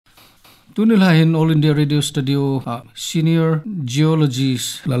Tunilhahin All India Radio Studio Senior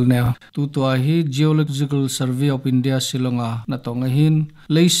Geologist Lalneo Tutuahi Geological Survey of India Silonga Natongahin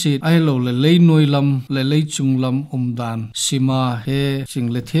Leisit Ailo le Leinoilam le Leichunglam Umdan Sima he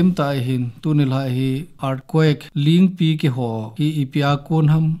Single Them Taihin Tunilhahi Earthquake Ling Pi Ki Ho Hi Ipia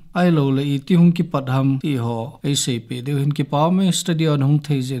Kunham Ailo le Itihung Ki Padham Ti Ho ACP Dehin Ki Pame Study on Hung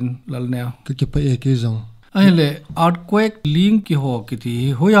Thejin Lalneo Kipa Eke Zong Aile earthquake ling ki ho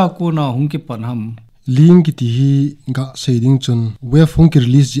kiti hoya ko na hung ki panham ling kiti hi ga saying chun wave hung ki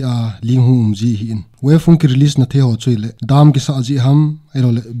release ji a ling hum ji hi in wave hung ki release na the ho choile dam ki sa ji ham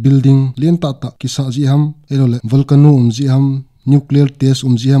erole building len ta ki sa ji ham erole volcano ji ham nuclear test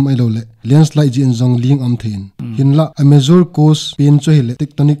ji ham erole landslide ji zong ling am thein hinla a major cause pen cho hele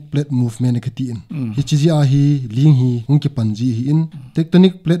tectonic plate movement ekati in hi chi a hi ling hi hung ki pan ji hi in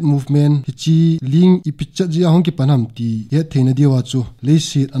tectonic plate movement hi chi ling ipicha ji hung ki panam ti he theina diwa chu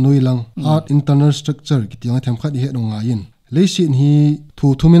leisit anoilang art internal structure ki tiang tham khat he nonga in leisit hi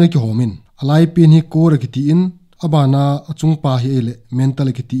thu mena ki homin alai pen hi ko ra ki ti in abana achung pa hi ele mental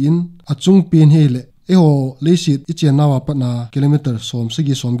ki ti in achung pen hi ele eho leisit ichen nawa patna kilometer som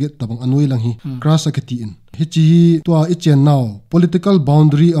sigi somge tabang anoi lang hi cross akati in hichi to ichen naw political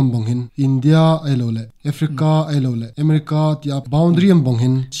boundary ambong hin India ailole Africa ailole America tia boundary ambong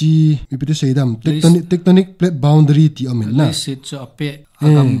hin chi ipite seidam tectonic plate boundary ti amin na leisit cho ape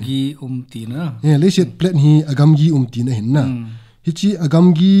agamgi umti na leisit plate hi agamgi umti na hin na hichi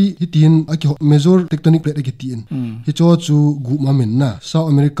agamgi hitin aki major tectonic plate akitin hicho chu gu mamin na South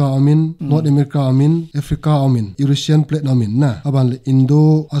America amin North America amin Africa amin Eurasian plate amin na aban le Indo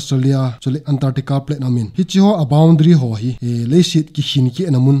Australia chole Antarctica plate amin hichi ho a boundary ho hi leisit ki hin ki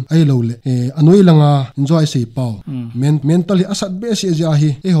namun ai lo le anoi langa enjoy sei pau mentally asat be se ja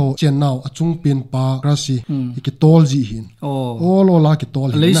hi ho chen naw achung pen pa krasi ki tol ji hin lo la ki tol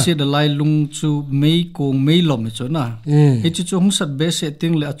leisit the lai lung chu mei kong mei lom chu na hichi chu sat be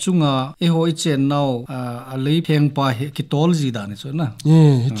setting le achunga ho ichen naw a lei pheng pa he ki tol ji da ni chona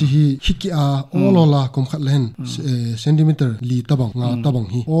hi hi a olola kom khat len centimeter li tabang nga tabang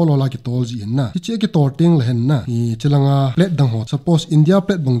hi olola ki tol ji na hi che ki tor ting le hen na hi chelanga plate dang ho suppose India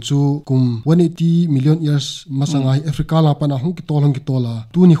plate bang chu kum 180 million years masanga hi Africa la pana hung ki tola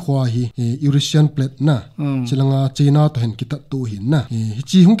tu ni khwa hi Eurasian plate na chelanga China to hen ki ta tu hin na hi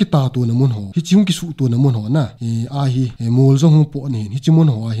chi hung ki ta tu na mun ho hi chi hung ki su tu na mun ho na a hi mol zo po ni hi chimon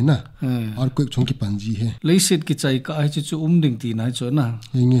ho hi na earthquake chung ki panji he leisit ki chai ka hi chu ding ti na chona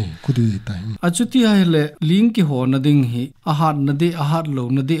nge khudi tai achuti hele ling ki ho na ding hi ahat lo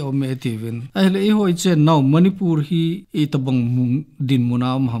na de o me tivin hele e hoi che now Manipur hi e tabang din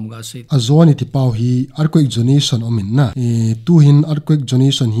munam ham ga se azoni ti pau hi earthquake zonation omin na tu hin earthquake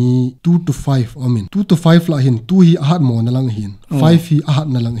zonation hi 2 to 5 omin 2 to 5 la hin 2 hi ahat mo na lang hin 5 hi ahat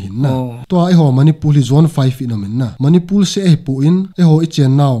na lang hin na to ai ho Manipur hi zone 5 in omin na Manipur se e po in e ho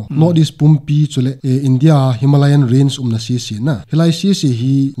ichen now northeast pumpi chule India Himalayan range na si na hilai si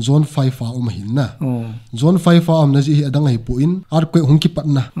hi zone 5 fa hin na zone 5 fa na ji hi adang hi po in earthquake hung ki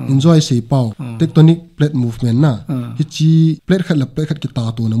patna enjoy sei pau tectonic plate movement na hi chi plate khat ki ta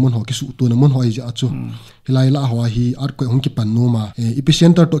tu na mun ho ki su tu na mun ho ai ja chu hilai la ho hi earthquake hung ki pan nu ma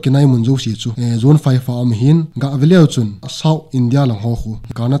epicenter to kinai mun jo si chu zone 5 fa hin ga aveleu chun South India lang ho khu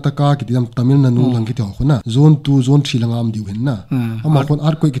Karnataka ki dam Tamil Nadu lang ki ho na zone 2 zone 3 lang am diu hin na ama kon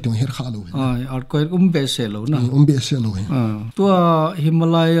earthquake ki tong her kha lo earthquake be se lo na se lo he to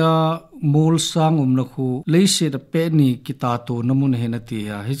Himalaya mol sang na khu leise da pe ni kitatu namun henati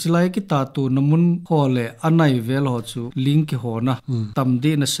ya hichlai kitatu namun hole anai vel ho chu ling ki ho na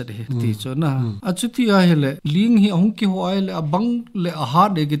tamde na sade ti cho na achuti a hele ling hi hong ki ho ai le abang le a hat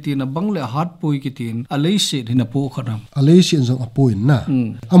de gitin na bang le hat poi kitin a leise hina po khadam a leise jong apoin na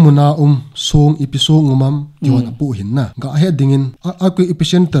amuna song episode ngomam yon apo hin na ga he dingin a ko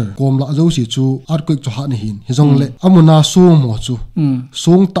epicenter kom la zo si chu earthquake chu ha ni hin hijong le amuna song mo chu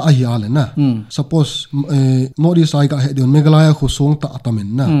song ta hi ale na suppose northeast ai ga he don Meghalaya khu song ta atamen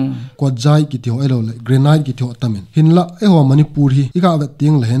na Kwajai ki tho elo le granite ki tho atamen hinla e ho Manipur hi iga vet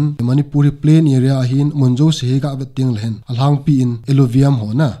ting lehen Manipur hi plain area hin monjo se ga vet ting lehen alhang pi in alluvium ho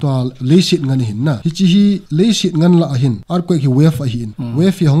na to leisit ngan hin na hi chi hi leisit ngan la hin earthquake hi wave a hin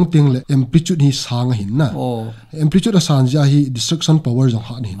wave hi hong ting le amplitude hi sang hin na amplitude asan ja hi destruction power jong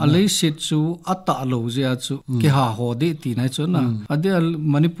ha ni alei sit chu ata lo ja chu ke ha ho de ti nai chu na ade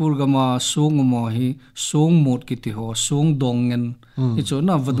manipur gama song mo hi song mot ki ti ho song dongen i chu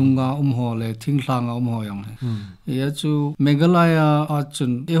na vadunga ho le thinglanga ho yang ya chu meghalaya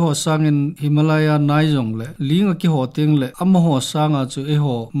achun e ho sangin himalaya nai jong le linga ki ho ting le am ho sanga chu e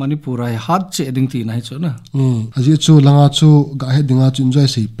ho manipur ai hat che ding ti nai chu na aji chu langa chu ga he dinga chu enjoy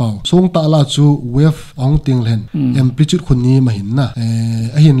sei pau song ta la chu wave ong ting len amplitude khun ni ma hin na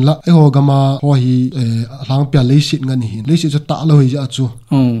a hin la e ho gama ho hi hlang pya le sit nga ni hin le sit chu ta lo hi ja chu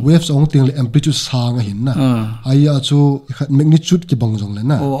waves ong ting le amplitude sa nga hin na ai a chu magnitude ki bang jong le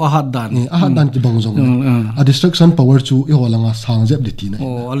na a hat dan ki bang jong a destruction power chu e ho langa sang jep de ti na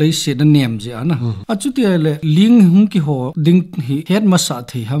alei sit na nem ja na a chu ti le ling hung ki ho ding hi het ma sa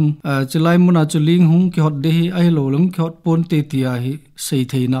the ham chilai muna chu ling hung ki hot de hi ai lo lung ki hot pon te ti a hi sei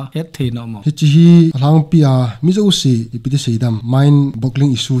theina het theina mo hi chi hi hlang pia mi zo si ipite sei dam mind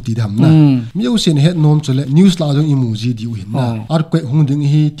boggling issue ti dam na mi zo sen het nom chole news la jong emoji di u hin na ar kwe hung ding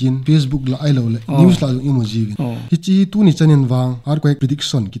hi tin facebook la ai lo le news la jong emoji hi chi tu ni chanen wang ar kwe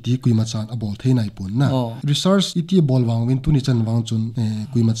prediction ki ti kui ma chan abol theinai pun na research iti bol wang win tu ni chan wang chun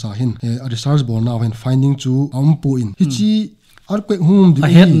kui ma cha hin research bol na when finding chu ampu in hi chi ar kwe hum di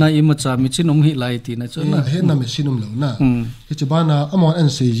het na ima cha mi chinom hi lai ti na chona het na me sinum lo na hi chbana amon an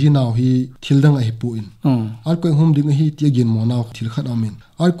sei ji naw hi thildang a hi pu in ar kwe hum ding hi ti gen mo naw thil khat amin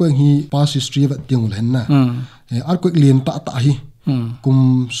ar kwe hi past history wa tingul hen na ar kwe lien ta ta hi kum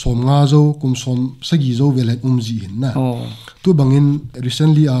som nga zo kum som sagi zo velet ji hin na tu bangin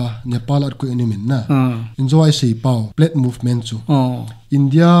recently Nepal ar kwe animin na enjoy sei pau plate movement chu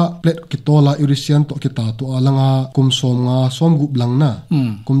India plate kitola Eurasian to kita to alanga kum som nga som gup lang na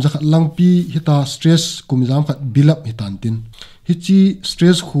kum jakhat lang pi hita stress kum jam khat build up hitan tin hichi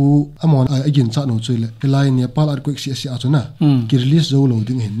stress khu amon again cha no chuile helai Nepal ar quick si achuna ki release zo lo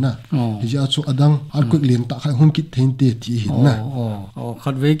ding hin na hi ja chu adang ar quick len ta khai hun kit thein te ti hin na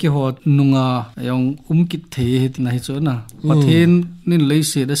khatwe ki hot nunga yong kit the hit na hi chu na pathen nin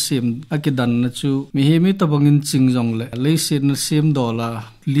leise da sem akidan na chu mi he mi tabangin chingjong le leise na sem dola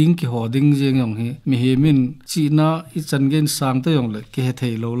link ki hoding jeng yong hi mi he min china I changen sang ta yong le ke he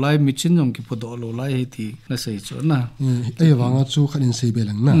thei lo lai mi chin yong ki podo lo lai he ti na sei chu na ai wanga chu khanin sei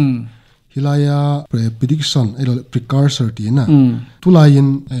belang na hilaya prediction ero precursor ti na tulain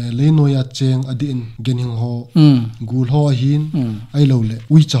leinoya cheng adin gening ho gul ho hin ai lo le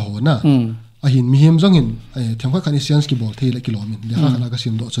ui cha ho na ahin mihem jongin themkha khani science ki bol thei la kilomin le kha khala ka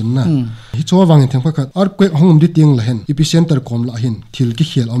sim do chon na hi cho wangin themkha khat earthquake hongum di ting la hen epicenter kom la hin thil ki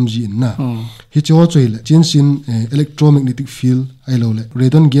khel amji in na hi cho choile change in electromagnetic field ai lo le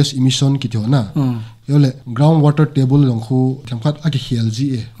radon gas emission ki thona yole ground water table long khu themkhat agi khel ji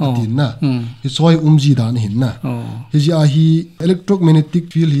atin na hi choi umji dan hin na hi ji a hi electromagnetic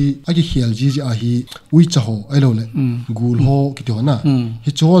field hi agi khel ji a hi ui cha ho ai lo le gul ho ki thona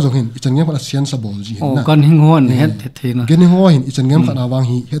hi cho jong hin ichangem kha science bol ji hin na kan hing hon het theina gen ho hin ichangem kha awang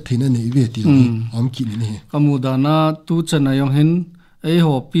hi het theina nei ve ti am ki ni he kamudana tu chana yong hin ei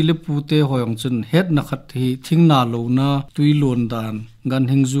ho pile pute hoyong chun het na khat hi thingna lo na tui lon dan gan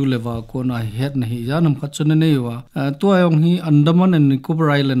hingzu lewa ko na het na hi janam khat chun nei wa to ayong hi Andaman and Nicobar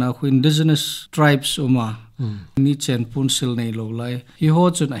Island khu indigenous tribes uma ni chen pun sil nei lo lai hi ho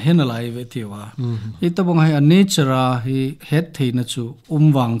chun hen lai ve ti wa I tabong hai nature hi het theina chu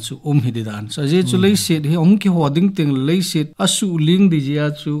wang chu hi dan sa je chu lei sit hi ki hoding ting lei sit asu ling di ja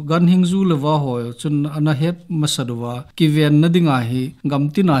chu gan hingzu lewa ho chun ana het masadwa ki ven na dinga hi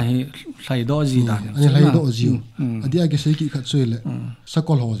gamti na hi hlai do ji dan ani hlai do ji adia ke sei ki khat chuile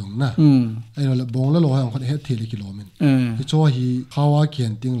sakol ho jong na ai lo bong la lo ha khat het thele kilomin hi cho hi khawa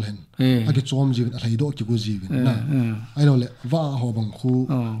kian ting len agi chom ji hlai do ki gu ji na ai lo le wa ho bang khu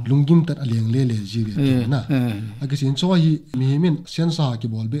lungim tat aleng le le ji na agi sin cho hi mi min sensa ki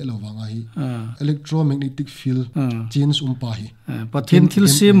bol be lo wanga hi electromagnetic field change pa hi pathen thil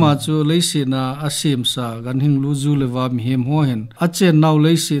se ma chu leise na asim sa gan hing lu zu le wa mi hem ho hen ache naw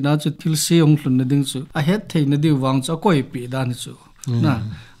leise na chu thil se ong hlun na ding chu a het thei na di wang cha koi pi dan chu na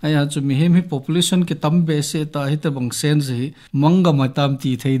aya chu mi hem hi population ke tambe se ta hi te bang sense hi manga ma tam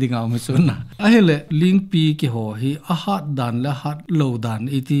ti thei dinga ma chu na a hele link pi ki ho hi a hat dan la hat lo dan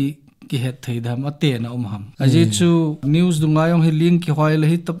iti ki het thei dam ate na ham aji chu news dunga yong hi link ki hoile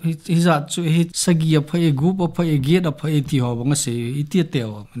hi tap hi za chu hi sagi a phai group a phai get a phai ti ho bang se iti te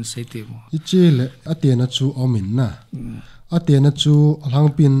wa man se te mo ichele ate na chu omin na atena chu alang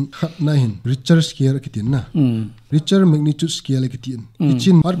pin khat na hin richer scale kitin na richer magnitude scale kitin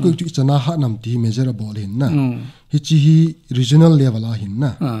ichin earthquake chu chana ha nam ti measurable hin na hichi hi regional level a hin na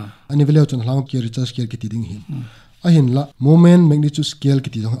ani velo chon halang ki richer scale kitiding hin a hin la moment magnitude scale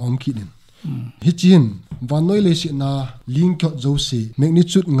kitidong om kinin hichin vanoi le si na link kyo zo si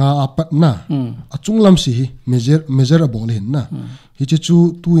magnitude nga apat na achung lam si measurable hin na hichi chu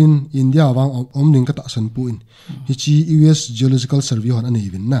tu in India wang omning ka ta san pu in hichi US Geological Survey hon ani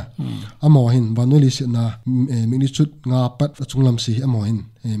win na amo hin vanoi le si na magnitude nga apat achung lam si amo hin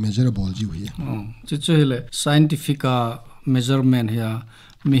measurable ji hi chu chu hele scientific measurement here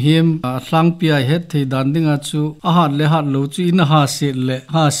mihim thlang pia het thei dan dinga chu a hat le hat lo chu in ha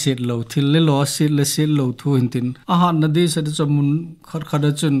set lo thil le lo set lo thu hintin a hat na de sa de chamun khar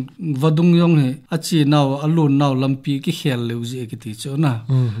chun wadung yong he achi naw alun naw lampi ki khel le ji ki ti chu na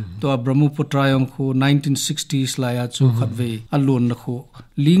to brahmaputra yong khu 1960s la ya chu khatve alun na khu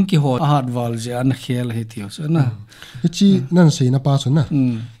link ki ho a hat wal je an khel he ti chu na hichi nan sei na pa chu na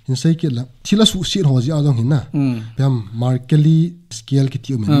in sei ke la thila su sir ho ji a jong hin na pam markeli scale ki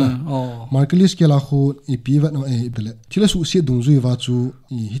ti men na markeli scale a khu i pi va no e bele thila su se dung zui wa chu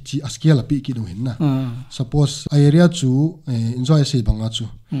hichi a scale pi ki no hin na suppose area chu enjoy sei banga chu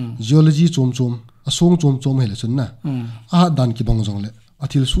geology chom asong chom hele chun na a dan ki bang jong le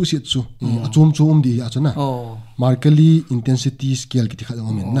athil su se chu a chom di a chuna markeli intensity scale ki ti kha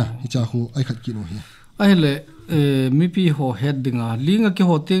jong men na hicha khu ai khat ki no hi ai le mi pi ho head dinga linga ki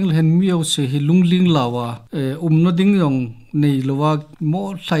ho teng hen miau se hi lungling lawa no ding yong nei lawa mo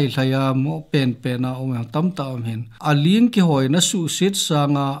thlaya mo pen na om tam hen a ling ki hoi na su sit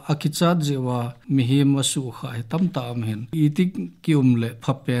sanga akichat jewa mi hi ma su khai tam hen itik ki le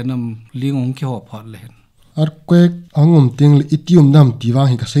pha penam lingong ki ho phat le hen earthquake angum teng le itium nam tiwa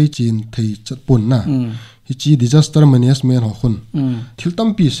hi ka sei chin thei chat pun na hichi disaster management ho khun thil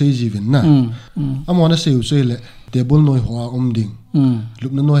tampi sei jiwin na amona sei u sei le table noi ho om ding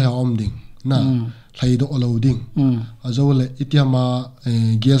lupna noi ha om ding na thlai do loading azole itiama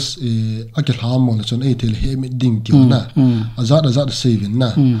gas akil ham mo na chon ei thil he mi ding ti na azat sei win na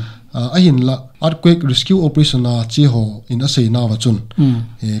ahin la earthquake rescue operation na chi ho in a sei na wa chun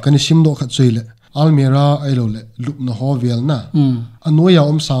kani sim do khat sei le almera ailo le lupna ho vel na anoya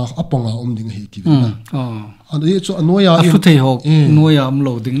sa aponga ding he ti na adi chu anoya afutei ho noya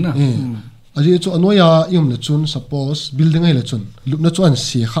loading na adi chu anoya le chun suppose building ai le chun lupna chu an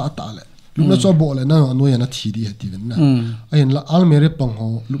si kha ta le lupna chu bo le na anoya na thi di he ti na ahin la almere pang ho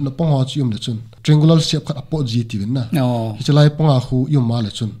lupna pang ho chu le chun triangular shape khat apo ji ti na hi chalai panga khu ma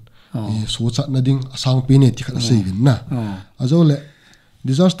le chun so cha na ding asang pe ne ti khat sei win na azole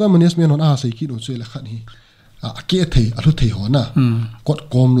disaster management on a sei ki no chele khat hi ke thei alu thei ho na kot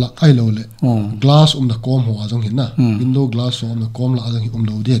kom la ai lo le glass da kom ho ajong hin na window glass na kom la ajong hi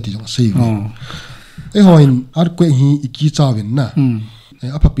lo de ti jong sei e ho in earthquake hi iki chawin na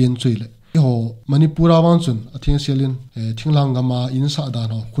apa pen chele e ho manipura wan chun athing selin thinglang gama in sa da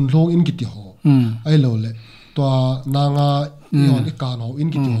no khunlong in ki ti ho ai lo le to nanga yon ka no in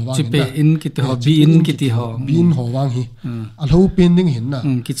ki ti ho wa chipe in ki ti ho bi in ki ti ho bin ho wang hi alo pending hin na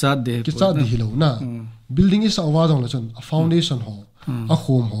ki cha de hi lo na building is awa dong la chon a foundation ho a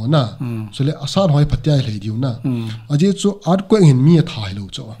khom ho na chole asan hoi phatia hlei diu na aje chu earthquake hin mi thai lo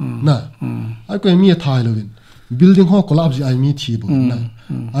cho na earthquake mi thai lo win building ho collapse ai mi thi bo na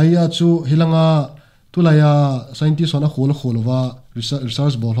aya chu hilanga tulaya scientist ona khol wa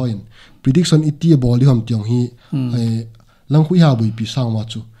research bol hoin prediction iti bol di hom tiong hi lang khu ya bui pi sang ma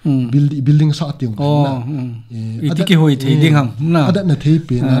chu building sa tiong na iti ki hoi thei ding ham na adat na thei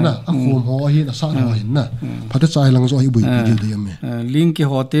pe na a khom ho hi na sa ho hin na phata chai lang zo hi bui pi dil de me link ki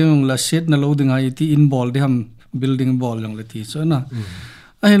ho teung la set na loading ai iti in ball de ham building ball lang le ti so na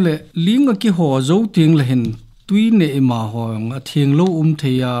ai le ling ki ho zo ting la hin tui ne ma ho a theng lo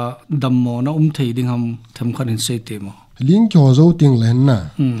theya dammo na thei ding ham tham khan in se te mo ling ki ho zo ting la hin na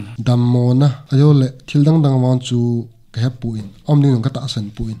dammo na ayo le thil dang wan chu ka puin omning ka ta san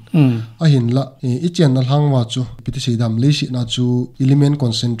puin a hin la I chen na hang wa chu piti seidam le si na chu element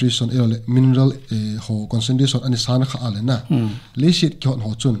concentration ele mineral ho concentration ani san kha ale na le si khon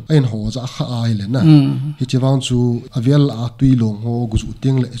ho chun ain ho za kha ai le na hi chewang chu avial a tui long ho guzu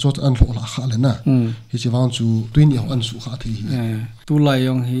ting le chot an lo la kha le na hi chewang chu tuin ho an su kha thi tu lai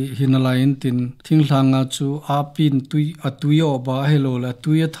yong hi hinalain tin thing langa chu a pin tui a tuyo ba helo la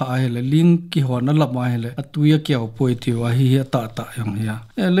tuya tha hele ling ki ho na lama hele a tuya kyau poi tiu a hi ta yong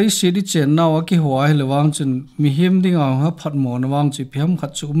hi lei si di chen naw a ki hwai le wang chun mi him ding a ha phat mo na wang chi phiam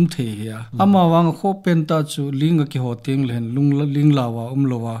khat chu the hi ama wang kho pen ta chu ling a ki ho ting len lung ling lawa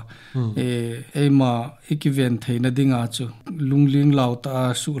lowa ma equivalent theina dinga chu lung ling law ta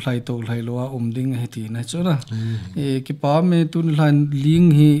su hlai to hlai lowa ding he ti na chu na ki pa me tun hlan ling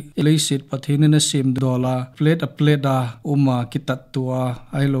hi lei sit pathin na sem dola plate da ki tat tua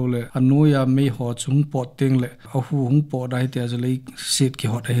ai lo le anuya me ho chung pot ting le a hu hung po dai te az lei sit ki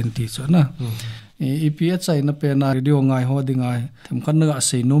hot hen ti chu na EPH ai na pe na radio ngai ho dingai them khan na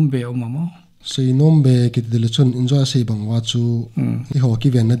se nom be mo sei nom be ki de chun enjoy sei bangwa chu I ho ki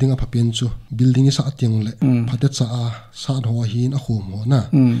ven na ding a phapen chu building isa atyang le phate cha a sa ho hin a khom ho na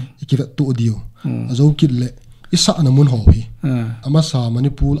ki vet tu dio a zo kit le isa na mun ho hi ama sa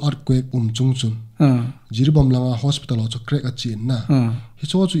manipur earthquake chung chun jirbam langa hospital chu crack a chin na hi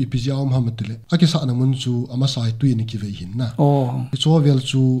cho chu ipija hamatile aki sa na mun chu ama sai tu ni ki ve hin na hi cho vel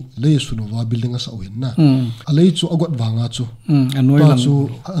chu le su no wa building a sa hin na a le chu agot wanga chu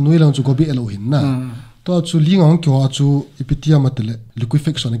anoi lang chu ko bi elo hin na to chu ling ang kyo chu ipitia matile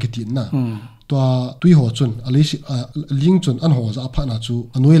liquefaction ki tin na to tui ho chun a le ling chun an ho za pha na chu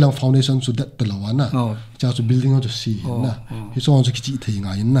anoi lang foundation chu dat pelawana cha chu building chu si na hi cho chu ki chi thei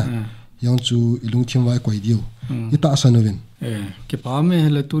nga hin na yang chu ilung thiam wai koi dio ita sanoven ke pa me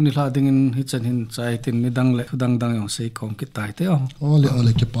le tu ni hla ding in hi chan hin chai tin ni dang le dang yong sei kom ki tai te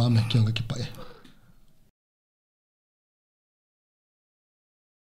ole ke pa me kyang ki pa